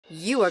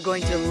You are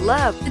going to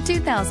love the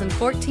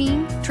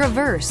 2014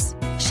 Traverse.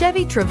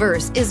 Chevy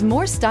Traverse is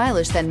more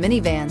stylish than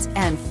minivans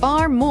and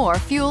far more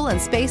fuel and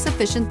space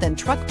efficient than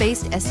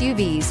truck-based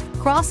SUVs.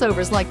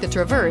 Crossovers like the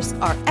Traverse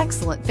are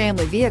excellent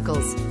family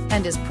vehicles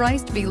and is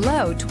priced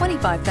below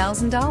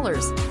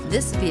 $25,000.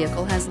 This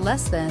vehicle has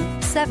less than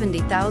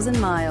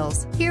 70,000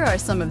 miles. Here are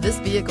some of this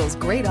vehicle's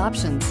great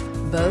options: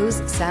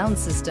 Bose sound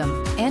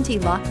system,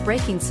 anti-lock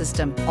braking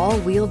system,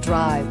 all-wheel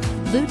drive,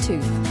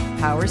 Bluetooth,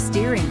 power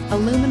steering,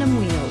 aluminum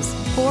wheels,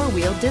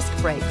 four-wheel disc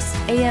brakes,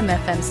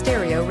 AM/FM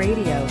stereo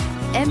radio,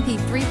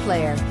 MP3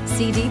 player,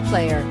 CD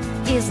player.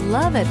 Is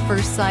love at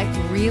first sight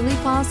really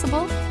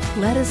possible?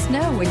 Let us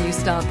know when you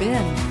stop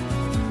in.